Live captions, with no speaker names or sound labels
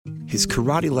his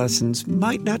karate lessons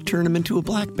might not turn him into a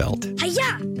black belt.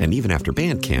 Hi-ya! And even after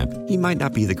band camp, he might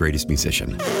not be the greatest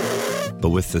musician.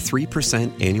 But with the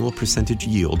 3% annual percentage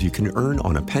yield you can earn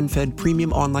on a PenFed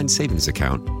premium online savings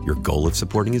account, your goal of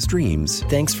supporting his dreams...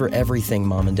 Thanks for everything,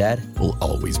 Mom and Dad. ...will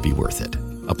always be worth it.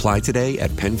 Apply today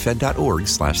at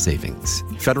PenFed.org/savings.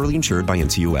 Federally insured by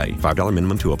NCUA. $5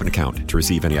 minimum to open account. To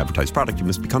receive any advertised product, you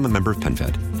must become a member of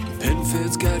PenFed.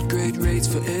 PenFed's got great rates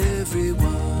for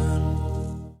everyone.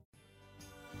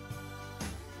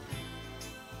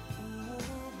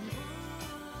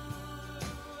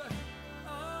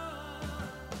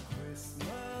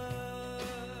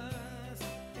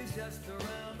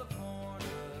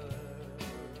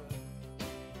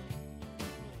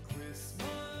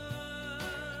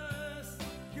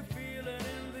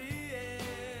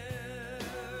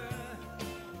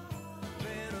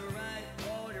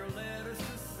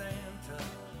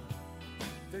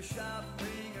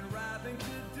 Shopping and wrapping to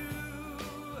do.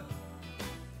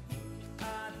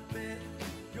 I bet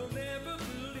you'll never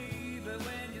believe it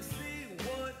when you see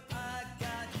what I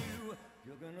got you.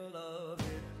 You're gonna love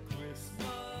it.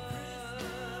 Christmas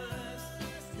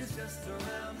is just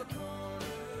around the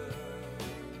corner.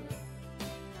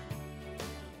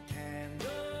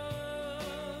 Candles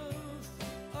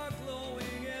are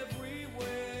glowing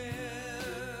everywhere.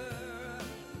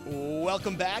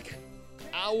 Welcome back.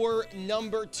 Hour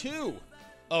number 2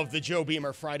 of the Joe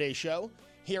Beamer Friday Show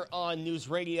here on News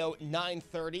Radio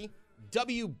 930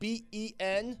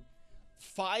 WBEN.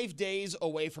 5 days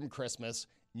away from Christmas.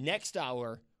 Next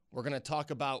hour, we're going to talk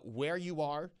about where you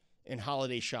are in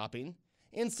holiday shopping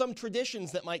and some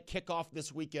traditions that might kick off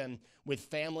this weekend with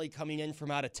family coming in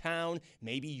from out of town.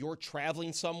 Maybe you're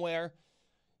traveling somewhere.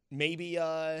 Maybe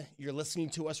you're listening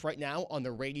to us right now on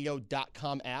the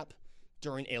radio.com app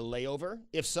during a layover.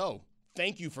 If so,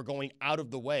 thank you for going out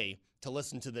of the way to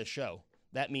listen to this show.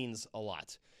 That means a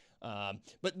lot.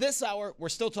 But this hour, we're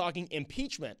still talking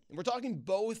impeachment. We're talking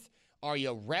both, are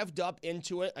you revved up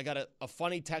into it? I got a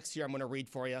funny text here I'm going to read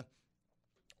for you.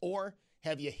 Or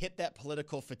have you hit that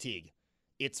political fatigue?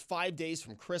 It's 5 days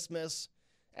from Christmas.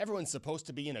 Everyone's supposed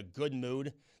to be in a good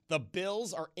mood. The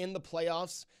Bills are in the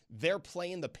playoffs. They're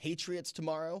playing the Patriots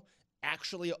tomorrow.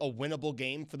 Actually a winnable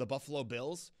game for the Buffalo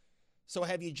Bills. So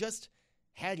have you just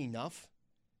had enough?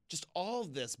 Just all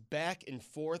this back and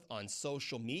forth on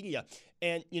social media.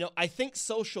 And, I think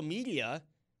social media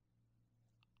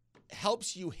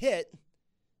helps you hit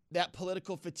that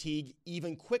political fatigue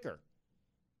even quicker.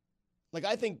 Like,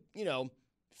 I think,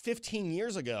 15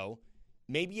 years ago,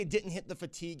 maybe you didn't hit the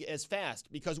fatigue as fast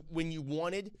because when you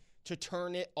wanted to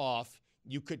turn it off,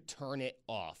 you could turn it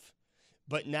off.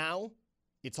 But now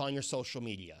it's on your social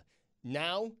media.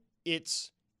 Now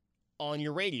it's on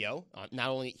your radio, not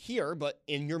only here, but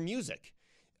in your music.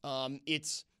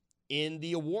 It's in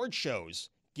the award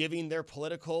shows, giving their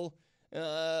political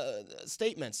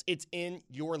statements. It's in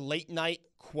your late night,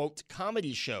 quote,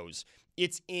 comedy shows.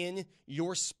 It's in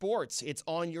your sports. It's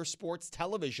on your sports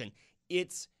television.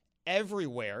 It's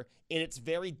everywhere, and it's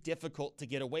very difficult to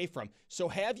get away from. So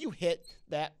have you hit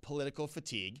that political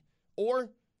fatigue,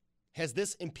 or has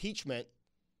this impeachment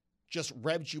just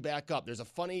revved you back up? There's a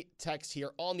funny text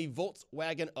here on the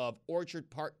Volkswagen of Orchard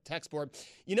Park text board.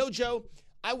 Joe,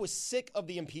 I was sick of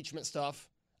the impeachment stuff.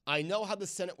 I know how the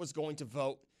Senate was going to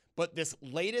vote, but this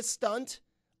latest stunt,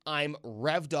 I'm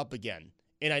revved up again.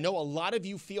 And I know a lot of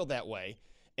you feel that way.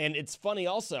 And it's funny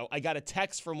also, I got a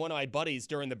text from one of my buddies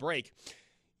during the break.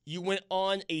 You went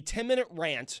on a 10-minute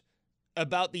rant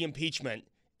about the impeachment,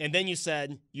 and then you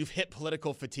said you've hit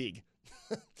political fatigue.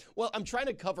 Well, I'm trying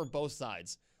to cover both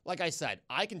sides. Like I said,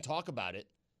 I can talk about it,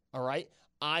 all right?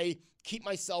 I keep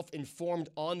myself informed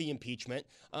on the impeachment,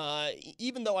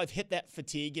 even though I've hit that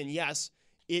fatigue. And yes,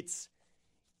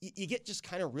 you get just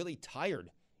kind of really tired,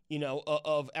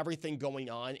 of everything going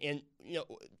on. And,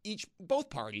 both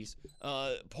parties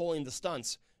pulling the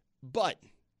stunts. But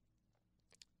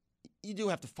you do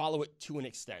have to follow it to an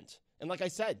extent. And like I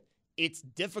said, it's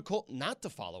difficult not to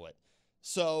follow it.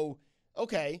 So,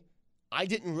 okay, I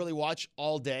didn't really watch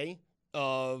all day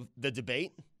of the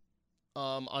debate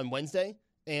on Wednesday,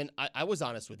 and I was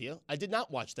honest with you. I did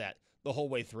not watch that the whole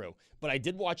way through, but I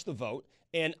did watch the vote,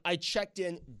 and I checked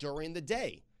in during the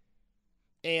day.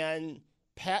 And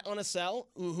Pat Onisel,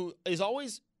 who is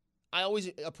always, I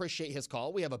always appreciate his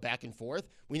call. We have a back and forth.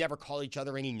 We never call each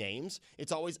other any names.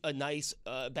 It's always a nice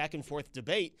back and forth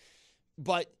debate.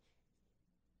 But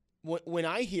when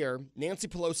I hear Nancy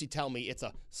Pelosi tell me it's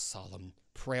a solemn,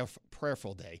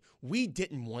 prayerful day, we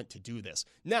didn't want to do this.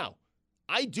 Now,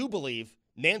 I do believe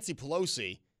Nancy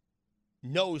Pelosi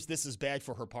knows this is bad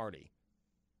for her party.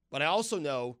 But I also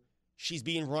know she's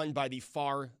being run by the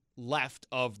far left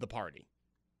of the party.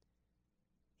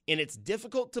 And it's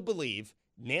difficult to believe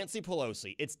Nancy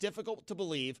Pelosi, it's difficult to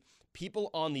believe people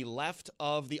on the left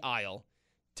of the aisle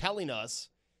telling us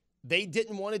they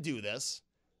didn't want to do this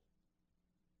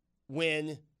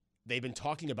when they've been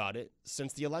talking about it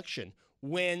since the election,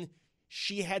 when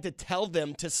she had to tell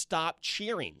them to stop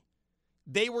cheering.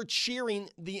 They were cheering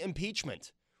the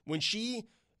impeachment. When she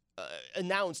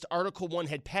announced Article 1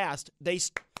 had passed, they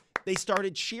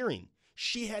started cheering.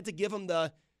 She had to give them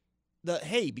the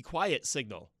hey, be quiet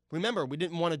signal. Remember, we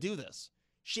didn't want to do this.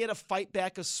 She had to fight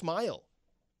back a smile.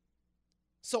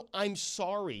 So I'm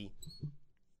sorry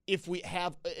if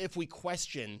we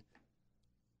question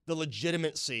the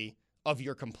legitimacy of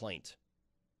your complaint.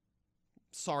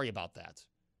 Sorry about that.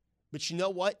 But you know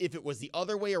what? If it was the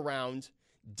other way around,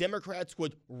 Democrats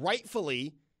would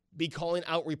rightfully be calling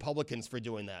out Republicans for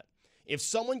doing that. If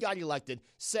someone got elected,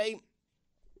 say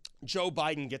Joe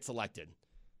Biden gets elected,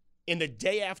 and the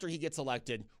day after he gets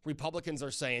elected, Republicans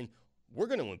are saying, we're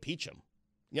going to impeach him.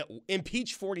 Yeah,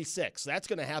 impeach 46. That's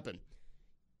going to happen.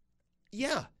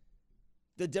 Yeah,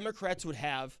 the Democrats would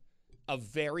have a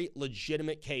very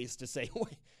legitimate case to say,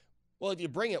 well, if you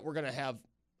bring it, we're going to have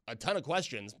a ton of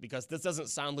questions because this doesn't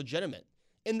sound legitimate.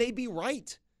 And they'd be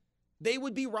right. They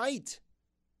would be right.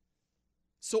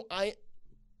 So I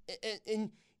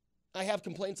have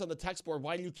complaints on the text board.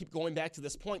 Why do you keep going back to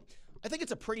this point? I think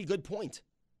it's a pretty good point.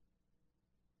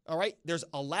 All right? There's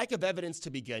a lack of evidence to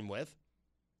begin with.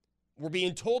 We're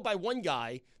being told by one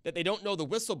guy that they don't know the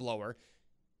whistleblower.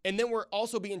 And then we're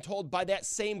also being told by that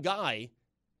same guy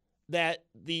that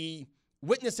the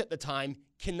witness at the time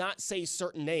cannot say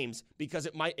certain names because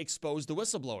it might expose the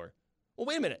whistleblower. Well,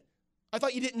 wait a minute. I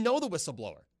thought you didn't know the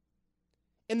whistleblower.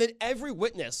 And then every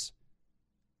witness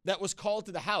that was called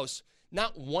to the house,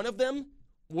 not one of them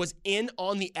was in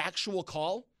on the actual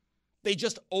call. They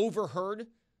just overheard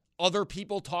other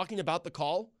people talking about the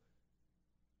call.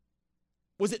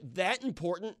 Was it that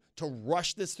important to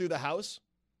rush this through the House?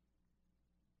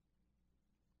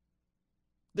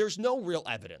 There's no real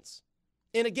evidence.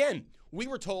 And again, we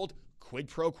were told quid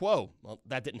pro quo. Well,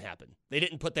 that didn't happen. They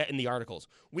didn't put that in the articles.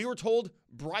 We were told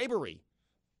bribery.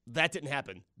 That didn't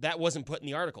happen. That wasn't put in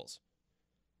the articles.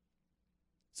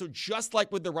 So just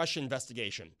like with the Russia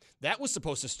investigation, that was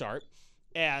supposed to start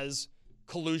as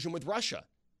collusion with Russia.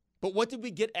 But what did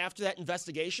we get after that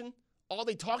investigation? All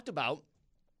they talked about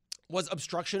was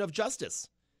obstruction of justice.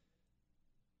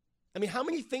 I mean, how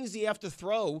many things do you have to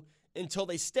throw until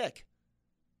they stick?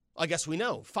 I guess we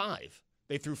know, 5.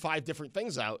 They threw 5 different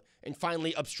things out. And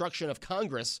finally, obstruction of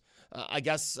Congress, I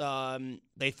guess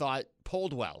they thought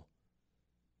polled well.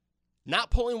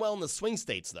 Not polling well in the swing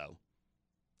states, though.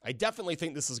 I definitely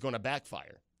think this is going to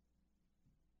backfire.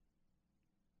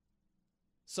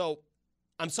 So,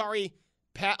 I'm sorry,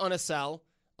 Pat Unisel.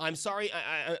 I'm sorry.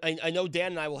 I know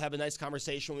Dan and I will have a nice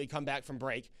conversation when we come back from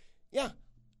break. Yeah,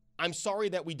 I'm sorry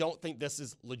that we don't think this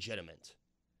is legitimate.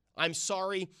 I'm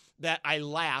sorry that I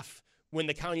laugh when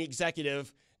the county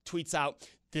executive tweets out,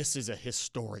 "This is a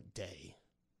historic day."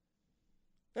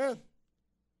 Yeah.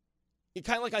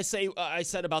 Kind of like I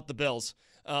said about the Bills.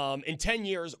 In 10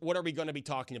 years, what are we going to be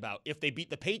talking about? If they beat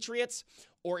the Patriots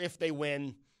or if they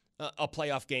win a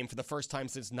playoff game for the first time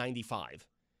since 95?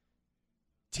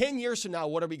 10 years from now,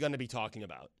 what are we going to be talking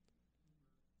about?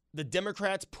 The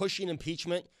Democrats pushing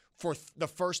impeachment for the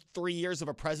first 3 years of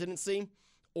a presidency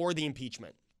or the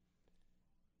impeachment?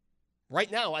 Right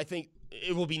now, I think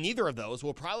it will be neither of those.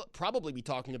 We'll probably be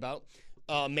talking about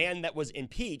a man that was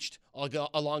impeached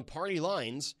along party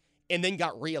lines and then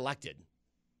got reelected.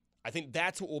 I think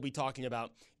that's what we'll be talking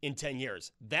about in 10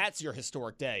 years. That's your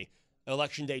historic day,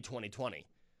 Election Day 2020.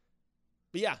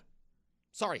 But yeah,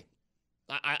 sorry.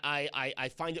 I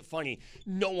find it funny.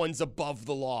 No one's above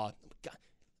the law. God,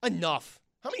 enough.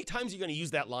 How many times are you going to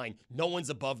use that line? No one's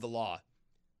above the law.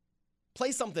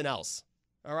 Play something else.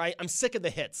 All right? I'm sick of the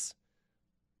hits.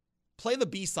 Play the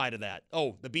B side of that.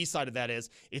 Oh, the B side of that is,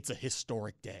 it's a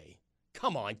historic day.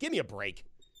 Come on, give me a break.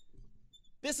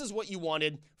 This is what you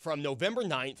wanted from November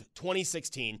 9th,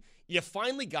 2016. You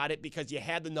finally got it because you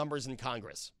had the numbers in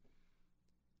Congress.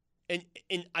 And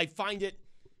I find it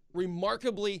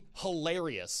remarkably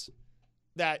hilarious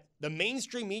that the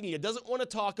mainstream media doesn't want to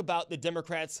talk about the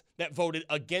Democrats that voted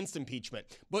against impeachment.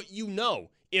 But you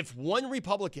know, if one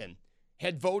Republican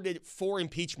had voted for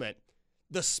impeachment,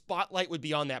 the spotlight would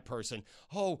be on that person.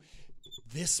 Oh,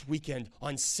 this weekend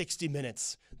on 60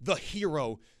 Minutes, the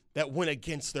hero that went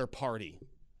against their party.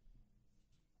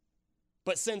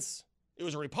 But since it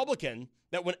was a Republican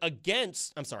that went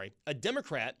against, a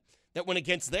Democrat that went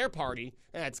against their party,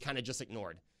 it's kind of just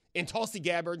ignored. And Tulsi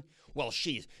Gabbard, well,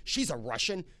 she's a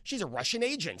Russian. She's a Russian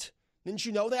agent. Didn't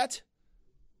you know that?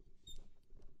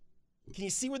 Can you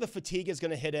see where the fatigue is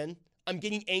going to hit in? I'm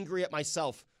getting angry at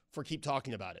myself for keep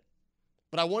talking about it.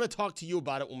 But I want to talk to you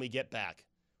about it when we get back.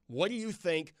 What do you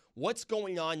think? What's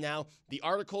going on now? The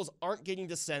articles aren't getting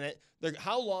to Senate.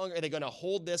 How long are they going to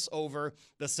hold this over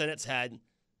the Senate's head?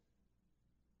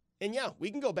 And yeah,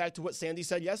 we can go back to what Sandy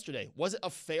said yesterday. Was it a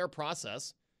fair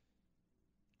process?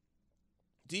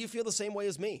 Do you feel the same way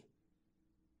as me?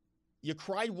 You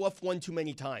cried wolf one too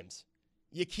many times.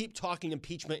 You keep talking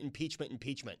impeachment, impeachment,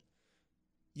 impeachment.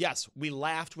 Yes, we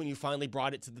laughed when you finally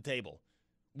brought it to the table.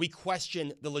 We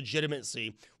questioned the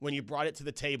legitimacy when you brought it to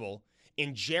the table,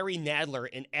 and Jerry Nadler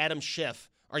and Adam Schiff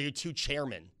are your two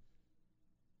chairmen.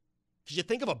 Could you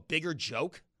think of a bigger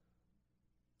joke?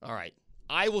 All right.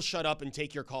 I will shut up and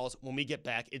take your calls when we get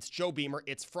back. It's Joe Beamer.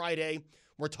 It's Friday.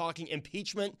 We're talking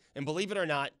impeachment, and believe it or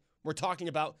not, we're talking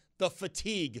about the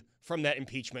fatigue from that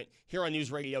impeachment here on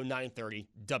News Radio 930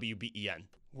 WBEN.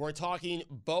 We're talking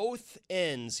both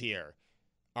ends here.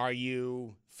 Are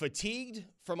you fatigued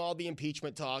from all the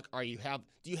impeachment talk? Do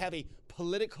you have a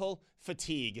political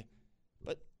fatigue?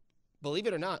 But believe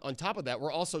it or not, on top of that,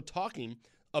 we're also talking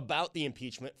about the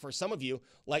impeachment. For some of you,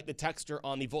 like the texter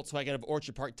on the Volkswagen of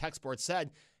Orchard Park text board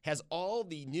said, has all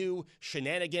the new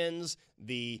shenanigans,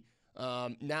 the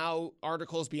now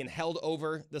articles being held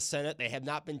over the Senate. They have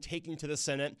not been taken to the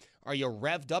Senate. Are you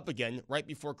revved up again right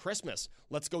before Christmas?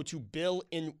 Let's go to Bill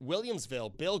in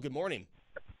Williamsville. Bill, good morning.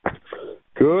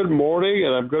 Good morning,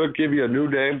 and I'm going to give you a new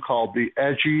name called the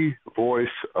Edgy Voice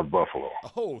of Buffalo.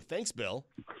 Oh, thanks, Bill.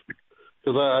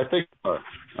 Because I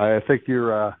think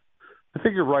you're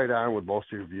right on with most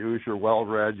of your views. You're well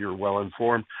read, you're well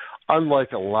informed.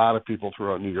 Unlike a lot of people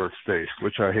throughout New York State,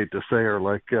 which I hate to say are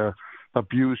like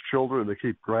abused children, they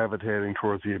keep gravitating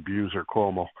towards the abuser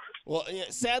Cuomo. Well,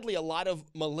 sadly, a lot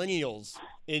of millennials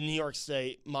in New York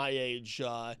State, my age,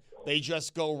 they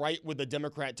just go right with the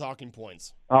Democrat talking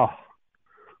points. Oh,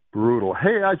 brutal.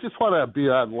 Hey, I just want to be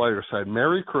on the lighter side.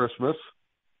 Merry Christmas.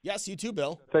 Yes, you too,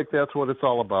 Bill. I think that's what it's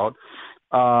all about.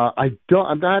 I'm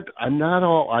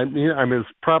as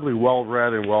probably well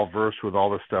read and well versed with all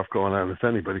this stuff going on as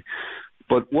anybody.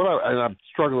 But I'm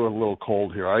struggling with a little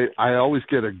cold here. I always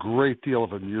get a great deal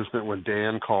of amusement when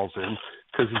Dan calls in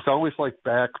because he's always like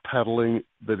backpedaling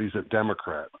that he's a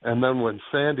Democrat. And then when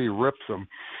Sandy rips him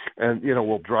and,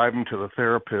 we'll drive him to the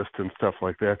therapist and stuff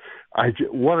like that,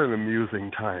 what an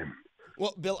amusing time.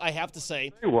 Well, Bill, I have to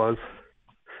say. What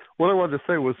I wanted to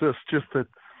say was this, just that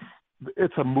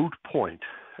it's a moot point.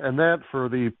 And that, for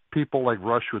the people like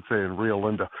Rush would say in Rio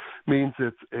Linda, means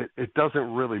it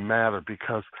doesn't really matter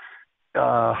because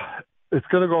it's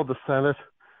going to go to the Senate.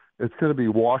 It's going to be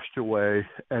washed away,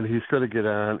 and he's going to get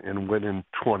on and win in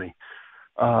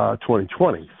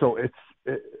 2020. So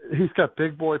he's got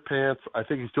big boy pants. I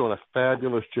think he's doing a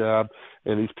fabulous job,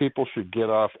 and these people should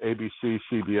get off ABC,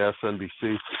 CBS,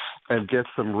 NBC, and get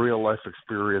some real life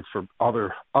experience from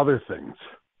other things.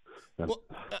 Well,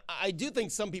 I do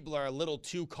think some people are a little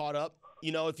too caught up.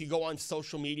 If you go on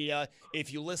social media,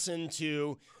 if you listen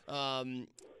to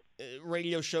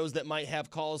radio shows that might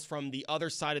have calls from the other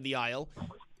side of the aisle,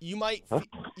 you might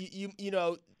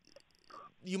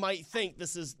you might think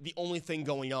this is the only thing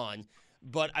going on.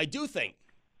 But I do think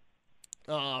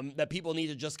that people need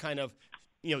to just kind of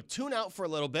tune out for a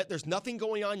little bit. There's nothing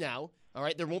going on now. All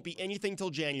right, there won't be anything till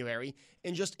January,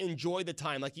 and just enjoy the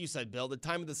time, like you said, Bill, the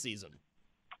time of the season.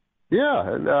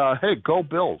 Yeah, and hey, go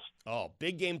Bills. Oh,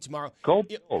 big game tomorrow. Go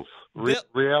Bills.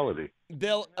 Reality.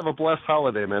 Bill. Have a blessed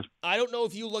holiday, man. I don't know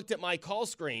if you looked at my call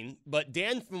screen, but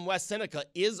Dan from West Seneca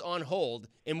is on hold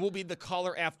and will be the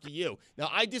caller after you. Now,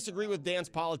 I disagree with Dan's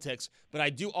politics, but I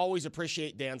do always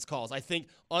appreciate Dan's calls. I think,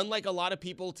 unlike a lot of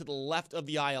people to the left of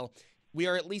the aisle, we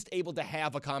are at least able to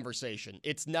have a conversation.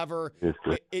 It never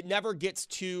gets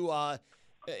too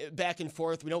back and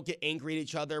forth. We don't get angry at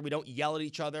each other. We don't yell at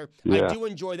each other. Yeah. I do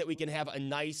enjoy that we can have a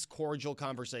nice, cordial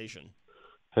conversation.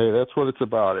 Hey, that's what it's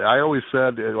about. I always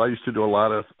said, I used to do a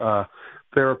lot of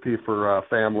therapy for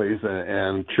families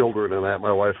and children and that,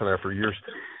 my wife and I, for years.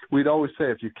 We'd always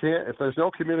say, if there's no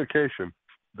communication,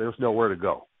 there's nowhere to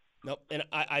go. Nope. And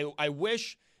I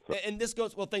wish, and this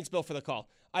goes, well, thanks, Bill, for the call.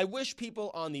 I wish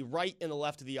people on the right and the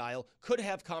left of the aisle could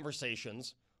have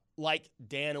conversations like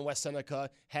Dan in West Seneca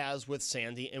has with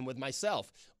Sandy and with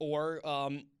myself, or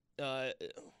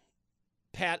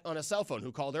Pat on a cell phone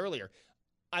who called earlier.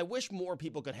 I wish more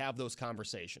people could have those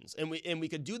conversations, and we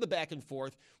could do the back and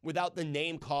forth without the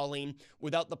name calling,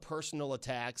 without the personal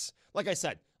attacks. Like I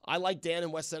said, I like Dan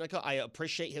in West Seneca. I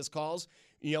appreciate his calls.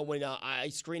 You know, when I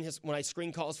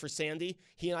screen calls for Sandy,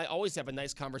 he and I always have a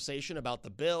nice conversation about the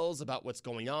Bills, about what's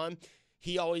going on.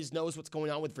 He always knows what's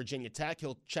going on with Virginia Tech.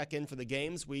 He'll check in for the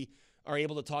games. We are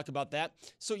able to talk about that.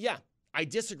 So, yeah, I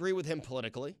disagree with him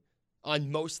politically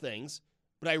on most things,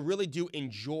 but I really do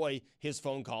enjoy his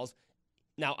phone calls.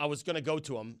 Now, I was going to go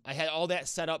to him. I had all that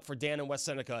set up for Dan in West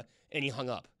Seneca, and he hung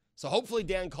up. So hopefully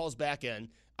Dan calls back in.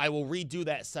 I will redo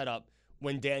that setup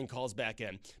when Dan calls back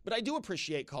in. But I do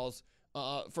appreciate calls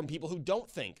from people who don't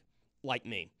think like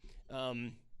me.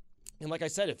 And like I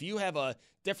said, if you have a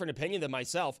different opinion than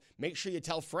myself, make sure you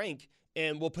tell Frank,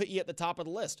 and we'll put you at the top of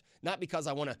the list. Not because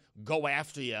I want to go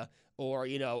after you or,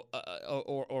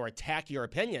 or attack your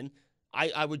opinion.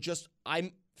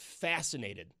 I'm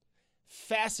fascinated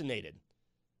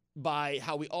by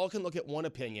how we all can look at one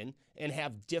opinion and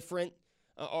have different,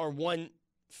 or one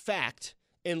fact,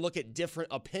 and look at different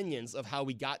opinions of how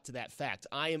we got to that fact.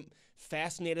 I am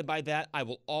fascinated by that. I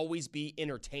will always be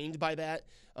entertained by that.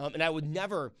 And I would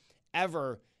never,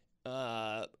 ever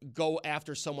go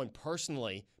after someone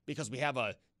personally because we have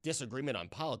a disagreement on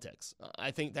politics.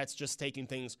 I think that's just taking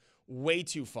things way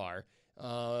too far.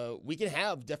 We can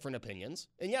have different opinions.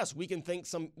 And yes, we can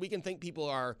think people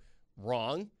are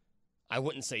wrong. I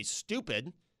wouldn't say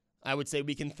stupid. I would say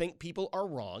we can think people are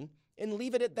wrong and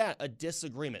leave it at that, a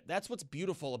disagreement. That's what's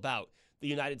beautiful about the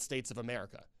United States of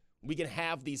America. We can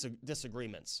have these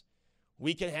disagreements.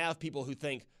 We can have people who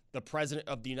think the president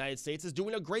of the United States is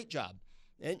doing a great job.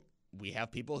 And we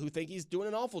have people who think he's doing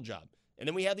an awful job. And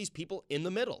then we have these people in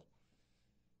the middle.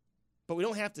 But we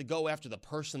don't have to go after the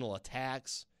personal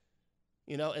attacks.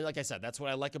 You know, and like I said, that's what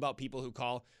I like about people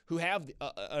who have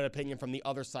an opinion from the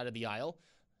other side of the aisle.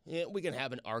 Yeah, we can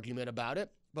have an argument about it,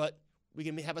 but we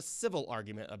can have a civil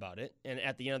argument about it. And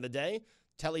at the end of the day,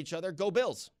 tell each other, go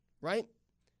Bills, right?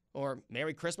 Or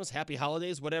Merry Christmas, Happy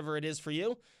Holidays, whatever it is for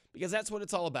you, because that's what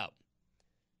it's all about.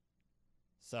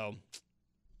 So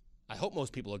I hope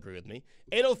most people agree with me.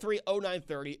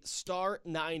 803-0930, star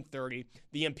 930.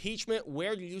 The impeachment,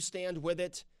 where do you stand with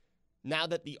it now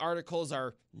that the articles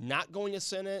are not going to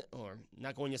Senate or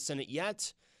not going to Senate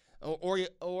yet? Or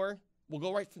we'll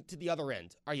go right to the other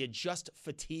end. Are you just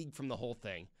fatigued from the whole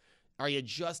thing? Are you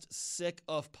just sick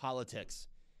of politics?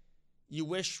 You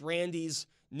wish Randy's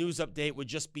news update would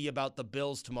just be about the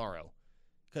Bills tomorrow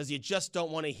because you just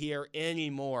don't want to hear any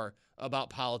more about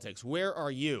politics. Where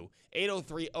are you?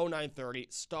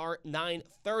 803-0930, star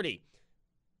 930.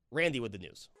 Randy with the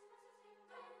news.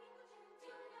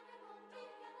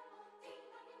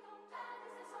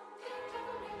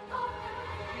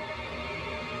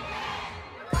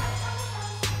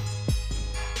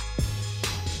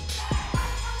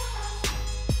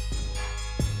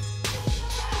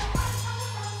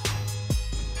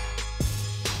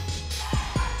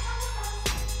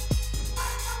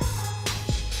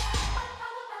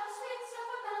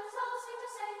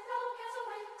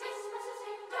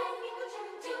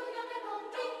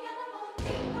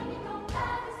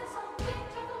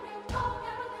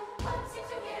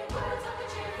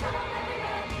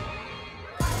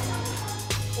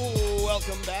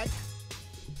 Welcome back.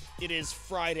 It is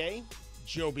Friday.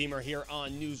 Joe Beamer here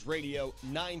on News Radio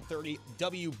 930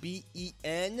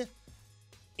 WBEN.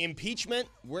 Impeachment,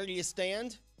 where do you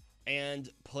stand? And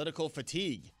political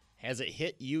fatigue, has it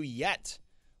hit you yet?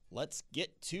 Let's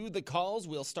get to the calls.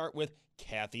 We'll start with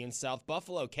Kathy in South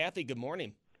Buffalo. Kathy, good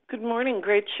morning. Good morning.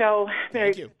 Great show.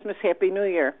 Merry Christmas. Happy New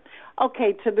Year.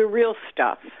 Okay, to the real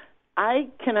stuff. I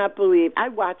cannot believe I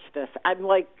watched this. I'm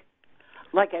like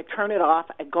I turn it off,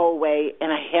 I go away,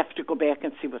 and I have to go back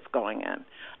and see what's going on.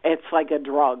 It's like a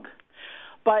drug.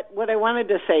 But what I wanted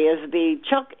to say is the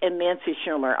Chuck and Nancy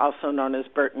Schumer, also known as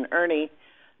Bert and Ernie,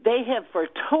 they have for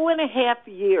 2.5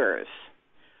 years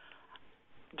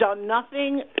done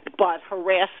nothing but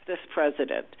harass this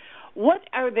president. What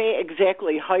are they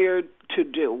exactly hired to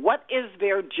do? What is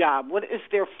their job? What is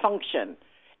their function?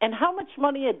 And how much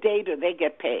money a day do they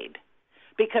get paid?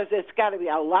 Because it's got to be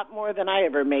a lot more than I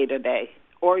ever made a day,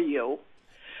 or you.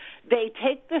 They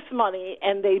take this money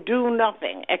and they do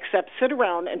nothing except sit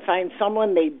around and find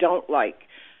someone they don't like.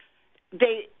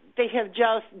 They have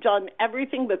just done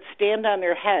everything but stand on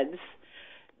their heads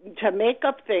to make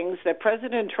up things that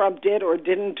President Trump did or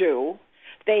didn't do.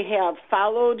 They have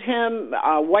followed him,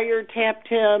 wiretapped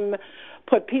him,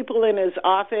 put people in his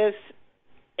office.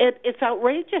 It's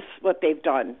outrageous what they've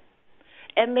done.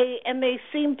 And they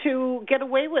seem to get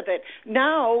away with it.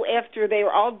 Now, after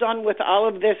they're all done with all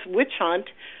of this witch hunt,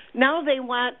 now they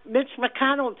want Mitch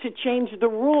McConnell to change the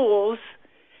rules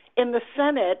in the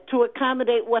Senate to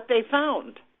accommodate what they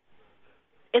found.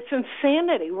 It's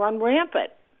insanity run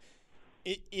rampant.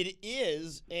 It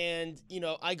is, and,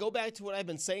 I go back to what I've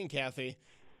been saying, Kathy,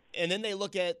 and then they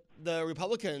look at the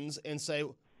Republicans and say,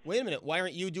 wait a minute, why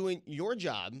aren't you doing your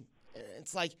job?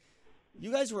 It's like,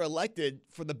 you guys were elected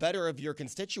for the better of your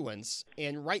constituents,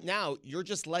 and right now you're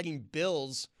just letting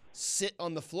bills sit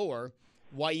on the floor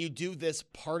while you do this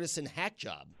partisan hack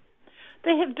job.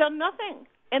 They have done nothing,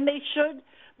 and they should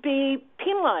be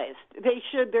penalized.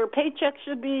 Their paychecks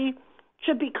should be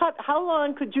cut. How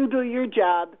long could you do your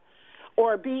job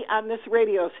or be on this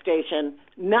radio station,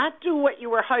 not do what you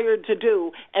were hired to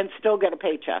do, and still get a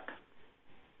paycheck?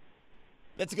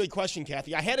 That's a good question,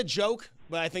 Kathy. I had a joke,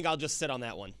 but I think I'll just sit on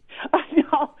that one.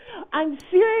 No, I'm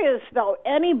serious, though.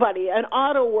 Anybody, an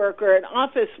auto worker, an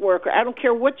office worker, I don't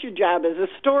care what your job is, a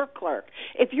store clerk,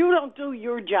 if you don't do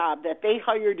your job that they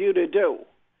hired you to do,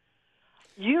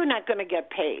 you're not going to get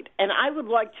paid. And I would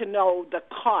like to know the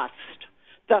cost,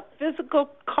 the physical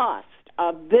cost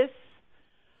of this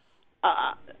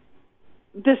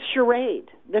charade,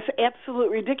 this absolute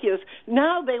ridiculous.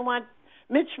 Now they want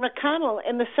Mitch McConnell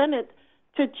in the Senate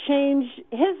to change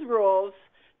his rules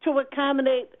to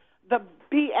accommodate the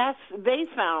BS they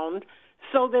found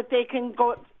so that they can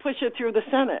go push it through the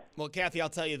Senate. Well, Kathy, I'll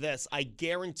tell you this. I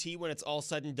guarantee when it's all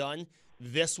said and done,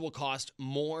 this will cost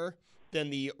more than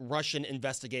the Russian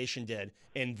investigation did.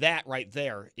 And that right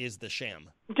there is the sham.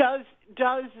 Does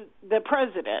the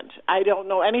president, I don't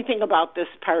know anything about this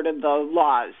part of the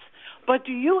laws, but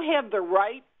do you have the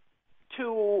right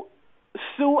to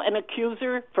sue an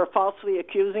accuser for falsely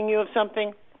accusing you of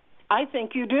something? I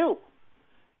think you do.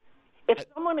 If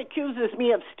someone accuses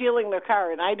me of stealing their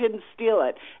car and I didn't steal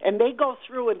it, and they go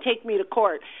through and take me to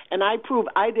court and I prove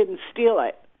I didn't steal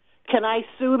it, can I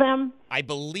sue them? I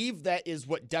believe that is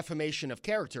what defamation of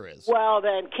character is. Well,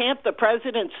 then can't the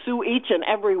president sue each and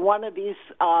every one of these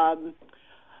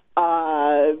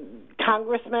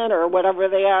congressmen or whatever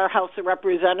they are, House of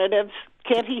Representatives?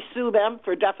 Can't he sue them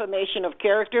for defamation of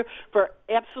character, for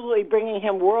absolutely bringing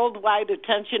him worldwide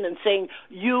attention and saying,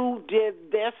 you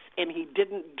did this and he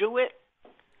didn't do it?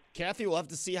 Kathy, we'll have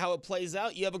to see how it plays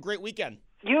out. You have a great weekend.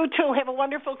 You too. Have a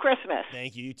wonderful Christmas.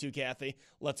 Thank you. You too, Kathy.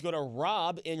 Let's go to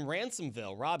Rob in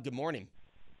Ransomville. Rob, good morning.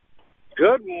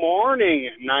 Good morning,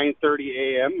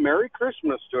 9:30 a.m. Merry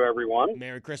Christmas to everyone.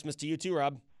 Merry Christmas to you too,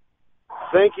 Rob.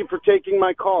 Thank you for taking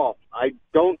my call. I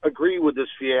don't agree with this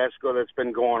fiasco that's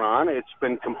been going on. It's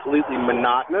been completely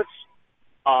monotonous.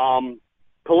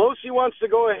 Pelosi wants to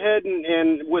go ahead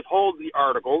and withhold the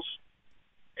articles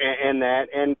and that,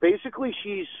 and basically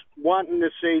she's wanting to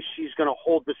say she's going to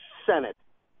hold the Senate.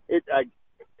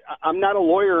 I'm not a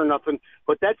lawyer or nothing,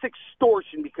 but that's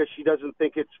extortion because she doesn't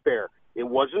think it's fair. It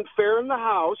wasn't fair in the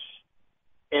House,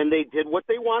 and they did what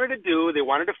they wanted to do. They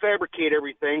wanted to fabricate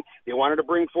everything. They wanted to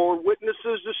bring forward witnesses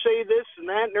to say this and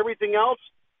that and everything else.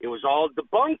 It was all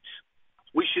debunked.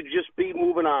 We should just be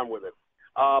moving on with it.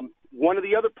 One of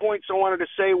the other points I wanted to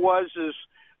say is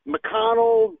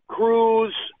McConnell,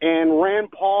 Cruz, and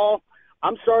Rand Paul,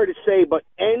 I'm sorry to say, but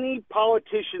any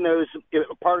politician that was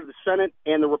a part of the Senate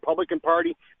and the Republican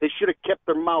Party, they should have kept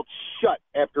their mouths shut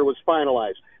after it was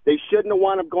finalized. They shouldn't have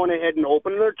wound up going ahead and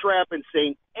opening their trap and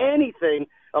saying anything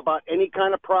about any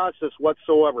kind of process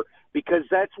whatsoever, because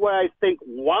that's what I think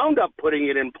wound up putting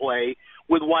it in play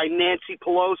with why Nancy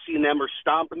Pelosi and them are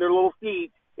stomping their little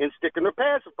feet and sticking their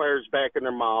pacifiers back in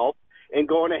their mouth and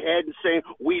going ahead and saying,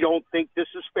 we don't think this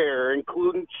is fair,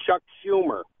 including Chuck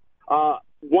Schumer.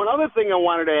 One other thing I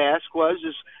wanted to ask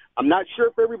is I'm not sure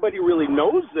if everybody really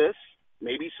knows this.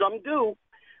 Maybe some do.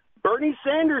 Bernie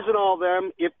Sanders and all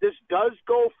them, if this does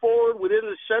go forward within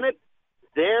the Senate,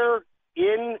 they're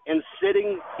in and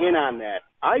sitting in on that.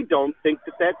 I don't think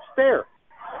that that's fair.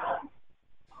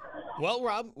 Well,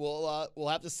 Rob, we'll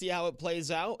have to see how it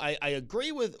plays out. I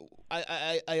agree with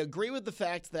I agree with the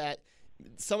fact that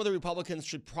some of the Republicans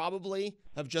should probably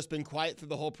have just been quiet through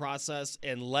the whole process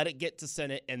and let it get to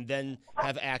Senate and then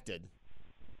have acted.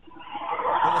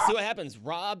 But we'll see what happens.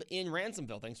 Rob in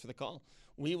Ransomville, thanks for the call.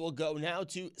 We will go now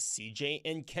to CJ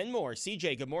in Kenmore.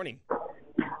 CJ, good morning.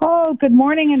 Oh, good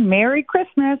morning and Merry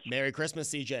Christmas. Merry Christmas,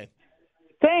 CJ.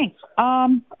 Thanks.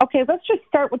 Okay, let's just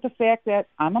start with the fact that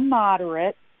I'm a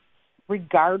moderate,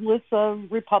 regardless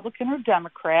of Republican or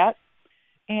Democrat.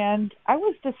 And I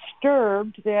was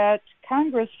disturbed that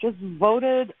Congress just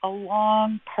voted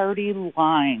along party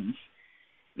lines.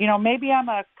 You know, maybe I'm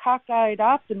a cockeyed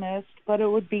optimist, but it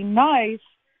would be nice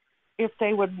if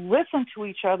they would listen to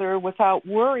each other without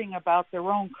worrying about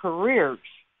their own careers.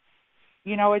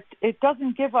 You know, it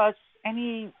doesn't give us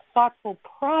any thoughtful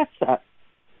process.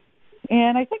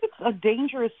 And I think it's a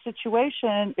dangerous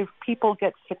situation if people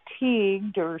get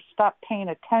fatigued or stop paying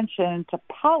attention to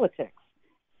politics.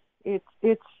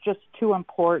 It's just too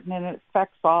important, and it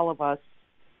affects all of us.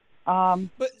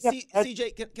 But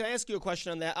CJ, can I ask you a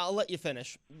question on that? I'll let you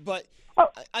finish. But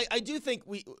I do think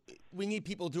we need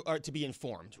people to be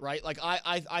informed, right? Like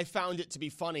I found it to be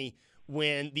funny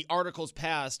when the articles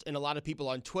passed and a lot of people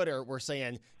on Twitter were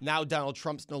saying now Donald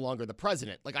Trump's no longer the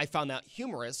president. Like I found that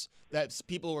humorous that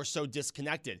people were so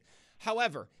disconnected.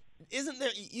 However, isn't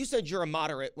there, you said you're a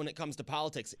moderate when it comes to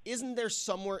politics. Isn't there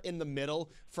somewhere in the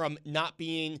middle from not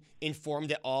being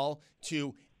informed at all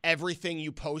to everything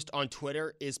you post on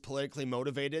Twitter is politically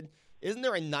motivated? Isn't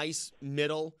there a nice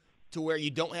middle to where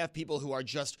you don't have people who are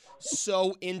just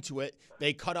so into it,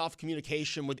 they cut off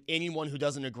communication with anyone who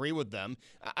doesn't agree with them?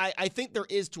 I think there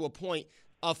is, to a point,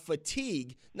 of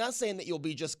fatigue, not saying that you'll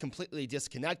be just completely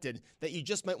disconnected, that you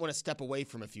just might want to step away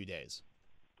from a few days.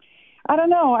 I don't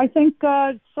know. I think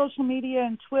social media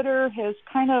and Twitter has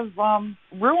kind of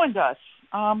ruined us.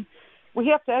 We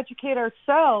have to educate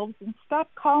ourselves and stop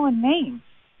calling names.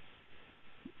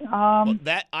 Well,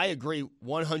 that I agree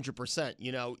 100%.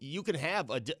 You know, you can have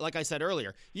like I said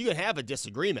earlier, you can have a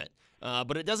disagreement,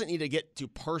 but it doesn't need to get to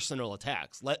personal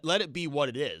attacks. Let it be what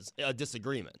it is, a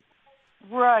disagreement.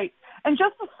 Right. And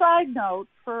just a side note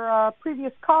for a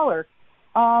previous caller,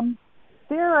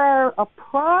 there are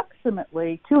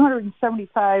approximately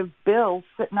 275 bills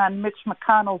sitting on Mitch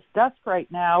McConnell's desk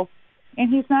right now,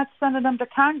 and he's not sending them to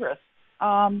Congress.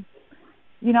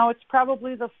 You know, it's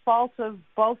probably the fault of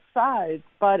both sides,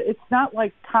 but it's not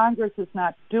like Congress is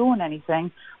not doing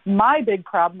anything. My big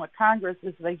problem with Congress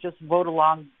is they just vote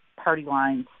along party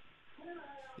lines.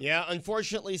 Yeah,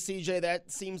 unfortunately, CJ,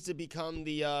 that seems to become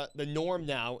the norm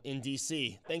now in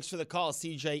D.C. Thanks for the call,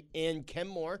 CJ and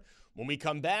Kenmore. When we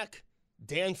come back,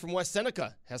 Dan from West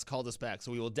Seneca has called us back,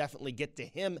 so we will definitely get to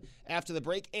him after the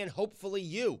break, and hopefully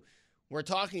you. We're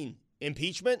talking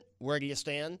impeachment, where do you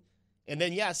stand? And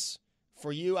then, yes,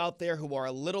 for you out there who are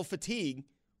a little fatigued,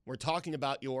 we're talking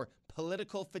about your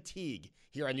political fatigue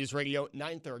here on News Radio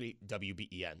 930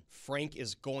 WBEN. Frank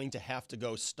is going to have to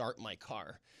go start my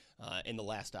car in the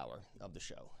last hour of the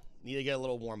show. Need to get a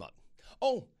little warm up.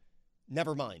 Oh,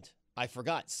 never mind. I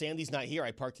forgot. Sandy's not here.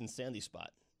 I parked in Sandy's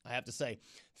spot. I have to say,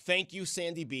 thank you,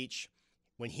 Sandy Beach.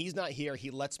 When he's not here, he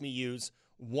lets me use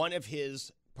one of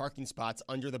his parking spots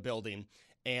under the building.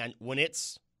 And when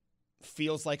it's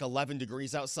feels like 11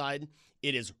 degrees outside,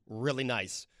 it is really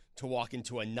nice to walk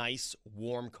into a nice,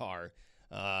 warm car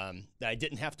that I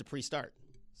didn't have to pre-start.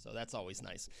 So that's always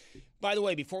nice. By the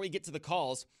way, before we get to the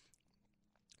calls,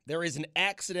 there is an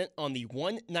accident on the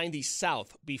 190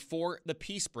 South before the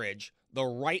Peace Bridge. The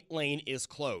right lane is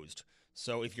closed.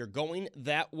 So if you're going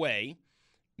that way,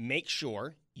 make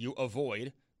sure you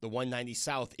avoid the 190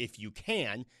 South if you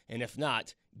can. And if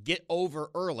not, get over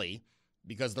early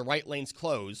because the right lane's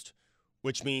closed,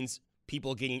 which means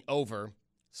people getting over,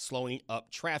 slowing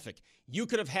up traffic. You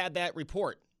could have had that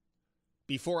report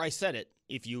before I said it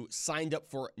if you signed up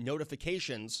for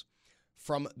notifications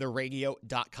from the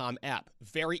radio.com app.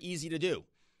 Very easy to do.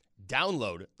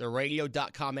 Download the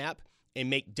radio.com app and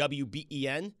make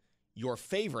WBEN your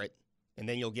favorite, and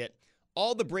then you'll get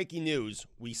all the breaking news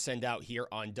we send out here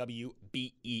on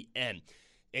WBEN.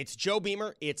 It's Joe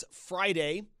Beamer. It's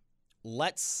Friday.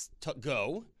 Let's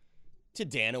go to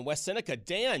Dan in West Seneca.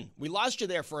 Dan, we lost you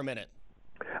there for a minute.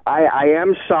 I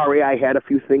am sorry. I had a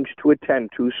few things to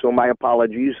attend to, so my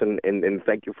apologies, and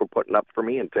thank you for putting up for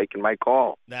me and taking my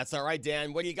call. That's all right,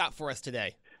 Dan. What do you got for us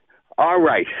today? All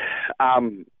right.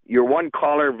 You're one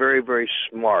caller, very, very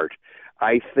smart.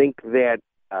 I think that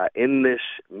in this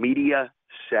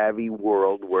media-savvy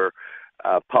world where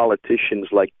politicians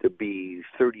like to be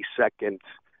 30-second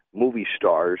movie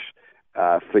stars,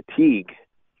 fatigue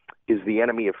is the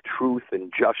enemy of truth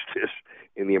and justice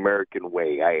in the American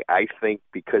way. I think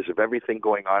because of everything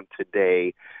going on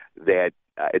today that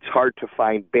it's hard to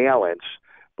find balance,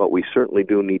 but we certainly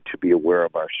do need to be aware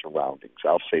of our surroundings.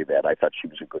 I'll say that. I thought she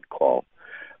was a good call.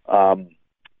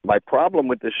 My problem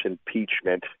with this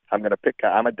impeachment, I'm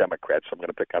a Democrat, so I'm going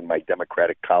to pick on my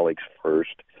Democratic colleagues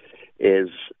first, is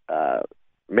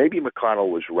maybe McConnell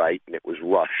was right and it was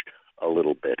rushed a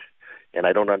little bit. And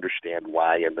I don't understand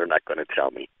why, and they're not going to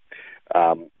tell me.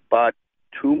 But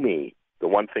to me, the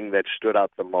one thing that stood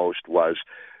out the most was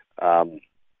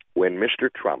when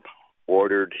Mr. Trump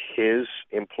ordered his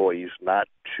employees not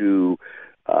to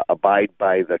abide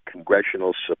by the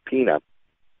congressional subpoena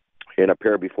and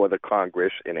appear before the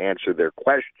Congress and answer their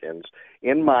questions.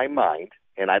 In my mind,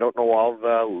 and I don't know all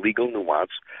the legal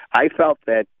nuance, I felt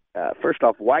that, first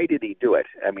off, why did he do it?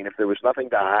 I mean, if there was nothing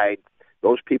to hide,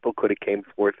 those people could have came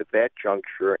forth at that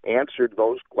juncture, answered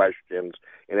those questions,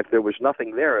 and if there was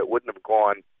nothing there, it wouldn't have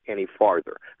gone any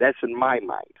farther. That's in my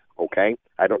mind, okay?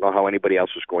 I don't know how anybody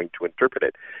else is going to interpret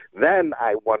it. Then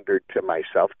I wondered to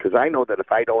myself, because I know that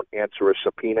if I don't answer a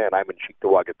subpoena and I'm in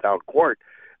Cheektowaga Town Court,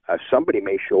 somebody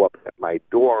may show up at my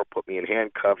door, put me in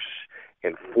handcuffs,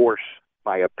 and force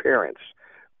my appearance.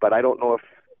 But I don't know if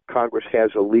Congress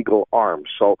has a legal arm.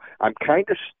 So I'm kind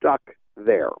of stuck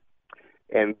there.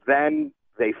 And then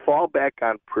they fall back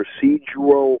on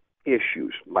procedural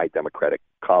issues, my Democratic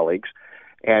colleagues,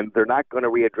 and they're not going to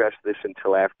readdress this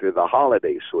until after the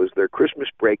holidays. So is their Christmas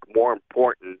break more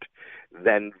important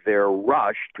than their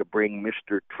rush to bring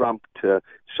Mr. Trump to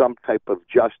some type of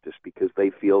justice because they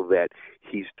feel that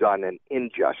he's done an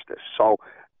injustice? So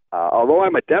although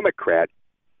I'm a Democrat,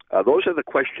 those are the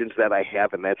questions that I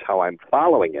have, and that's how I'm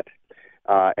following it.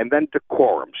 And then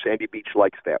decorum. Sandy Beach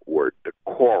likes that word,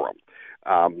 decorum.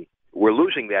 We're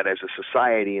losing that as a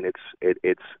society, and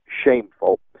it's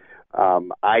shameful.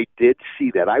 I did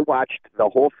see that. I watched the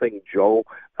whole thing, Joe.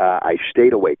 I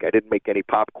stayed awake. I didn't make any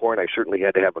popcorn. I certainly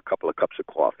had to have a couple of cups of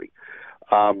coffee.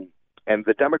 And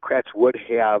the Democrats would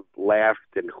have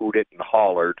laughed and hooted and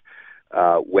hollered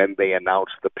when they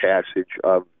announced the passage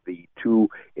of the 2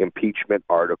 impeachment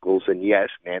articles. And yes,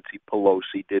 Nancy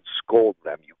Pelosi did scold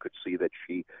them. You could see that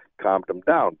she calmed them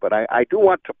down. But I do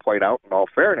want to point out, in all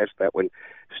fairness, that when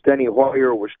Steny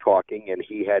Hoyer was talking and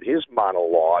he had his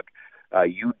monologue,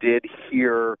 you did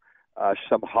hear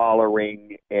some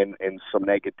hollering and some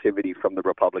negativity from the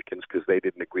Republicans because they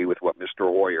didn't agree with what Mr.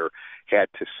 Hoyer had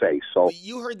to say. So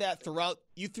you heard that throughout.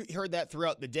 Heard that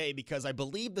throughout the day because I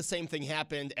believe the same thing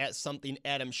happened at something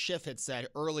Adam Schiff had said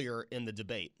earlier in the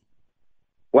debate.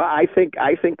 Well, I think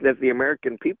that the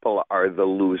American people are the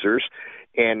losers,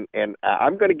 and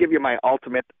I'm going to give you my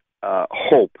ultimate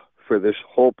hope for this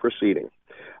whole proceeding.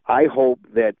 I hope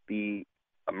that the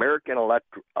American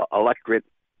electorate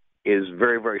is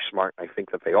very, very smart. I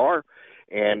think that they are.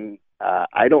 And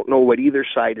I don't know what either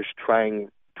side is trying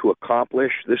to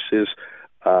accomplish. This is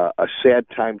a sad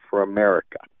time for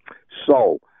America.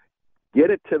 So get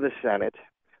it to the Senate.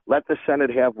 Let the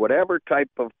Senate have whatever type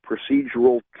of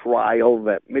procedural trial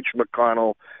that Mitch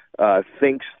McConnell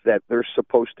thinks that they're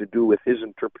supposed to do with his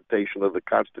interpretation of the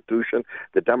Constitution.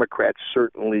 The Democrats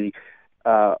certainly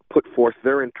put forth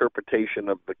their interpretation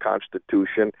of the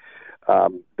Constitution.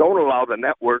 Don't allow the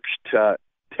networks to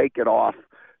take it off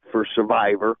for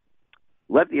Survivor.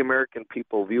 Let the American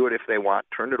people view it if they want.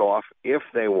 Turn it off if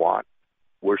they want.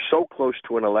 We're so close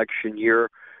to an election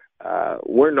year.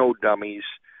 We're no dummies.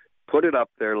 Put it up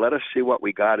there. Let us see what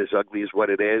we got, as ugly as what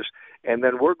it is. And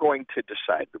then we're going to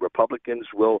decide. The Republicans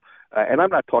will, and I'm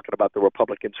not talking about the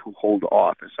Republicans who hold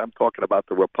office. I'm talking about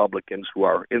the Republicans who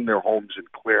are in their homes in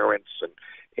Clarence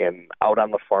and out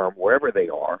on the farm, wherever they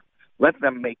are. Let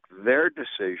them make their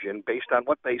decision based on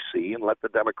what they see, and let the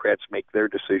Democrats make their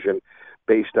decision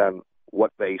based on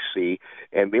what they see.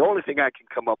 And the only thing I can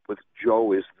come up with,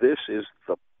 Joe, is this is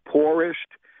the poorest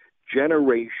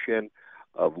generation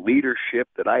of leadership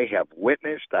that I have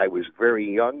witnessed. I was very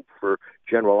young for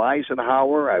General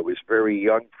Eisenhower. I was very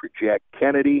young for Jack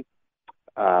Kennedy.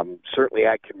 Certainly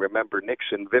I can remember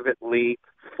Nixon vividly,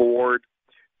 Ford.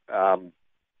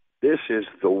 This is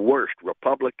the worst,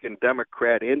 Republican,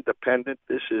 Democrat, Independent.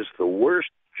 This is the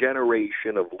worst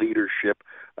generation of leadership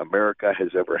America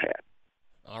has ever had.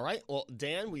 All right. Well,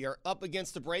 Dan, we are up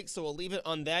against the break, so we'll leave it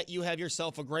on that. You have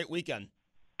yourself a great weekend.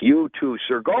 You too,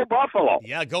 sir. Go Buffalo.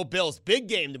 Yeah, go Bills. Big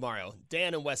game tomorrow.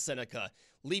 Dan in West Seneca,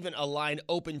 leaving a line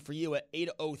open for you at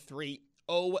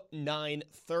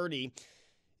 803-0930.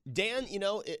 Dan, you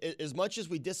know, as much as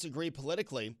we disagree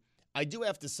politically, I do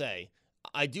have to say,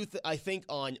 I think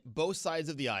on both sides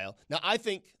of the aisle. Now, I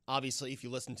think, obviously, if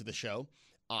you listen to the show,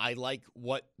 I like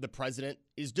what the president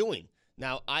is doing.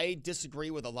 Now, I disagree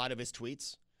with a lot of his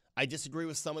tweets. I disagree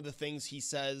with some of the things he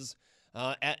says.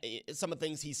 Some of the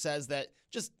things he says that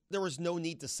just there was no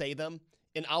need to say them,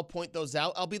 and I'll point those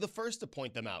out. I'll be the first to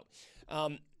point them out.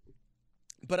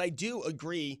 But I do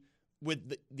agree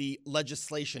with the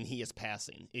legislation he is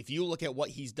passing. If you look at what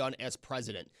he's done as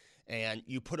president and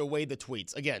you put away the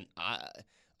tweets, again,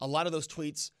 a lot of those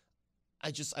tweets,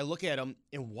 I look at them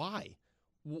and why?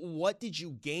 What did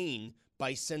you gain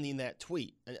by sending that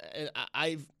tweet? And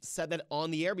I've said that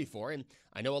on the air before, and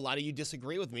I know a lot of you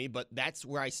disagree with me, but that's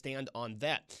where I stand on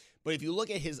that. But if you look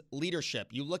at his leadership,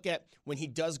 you look at when he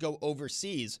does go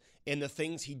overseas and the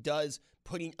things he does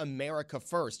putting America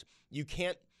first, you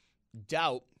can't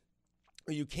doubt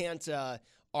or you can't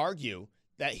argue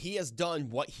that he has done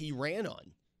what he ran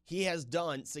on. He has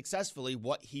done successfully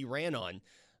what he ran on.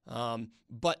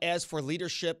 But as for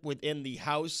leadership within the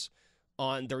House,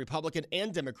 on the Republican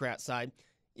and Democrat side,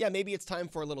 yeah, maybe it's time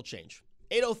for a little change.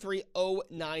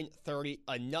 803-0930,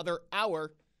 another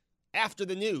hour after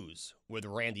the news with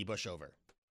Randy Bushover.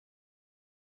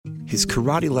 His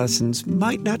karate lessons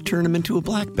might not turn him into a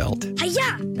black belt.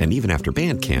 Hi-ya! And even after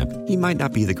band camp, he might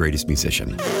not be the greatest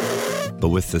musician. But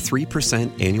with the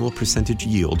 3% annual percentage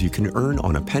yield you can earn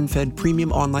on a PenFed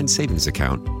premium online savings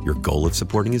account, your goal of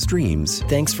supporting his dreams,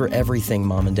 Thanks for everything,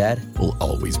 Mom and Dad. will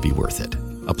always be worth it.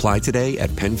 Apply today at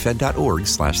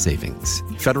PenFed.org/savings.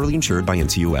 Federally insured by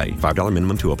NCUA. $5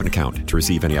 minimum to open account. To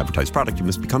receive any advertised product, you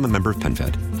must become a member of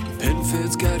PenFed.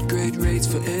 PenFed's got great rates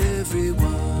for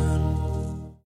everyone.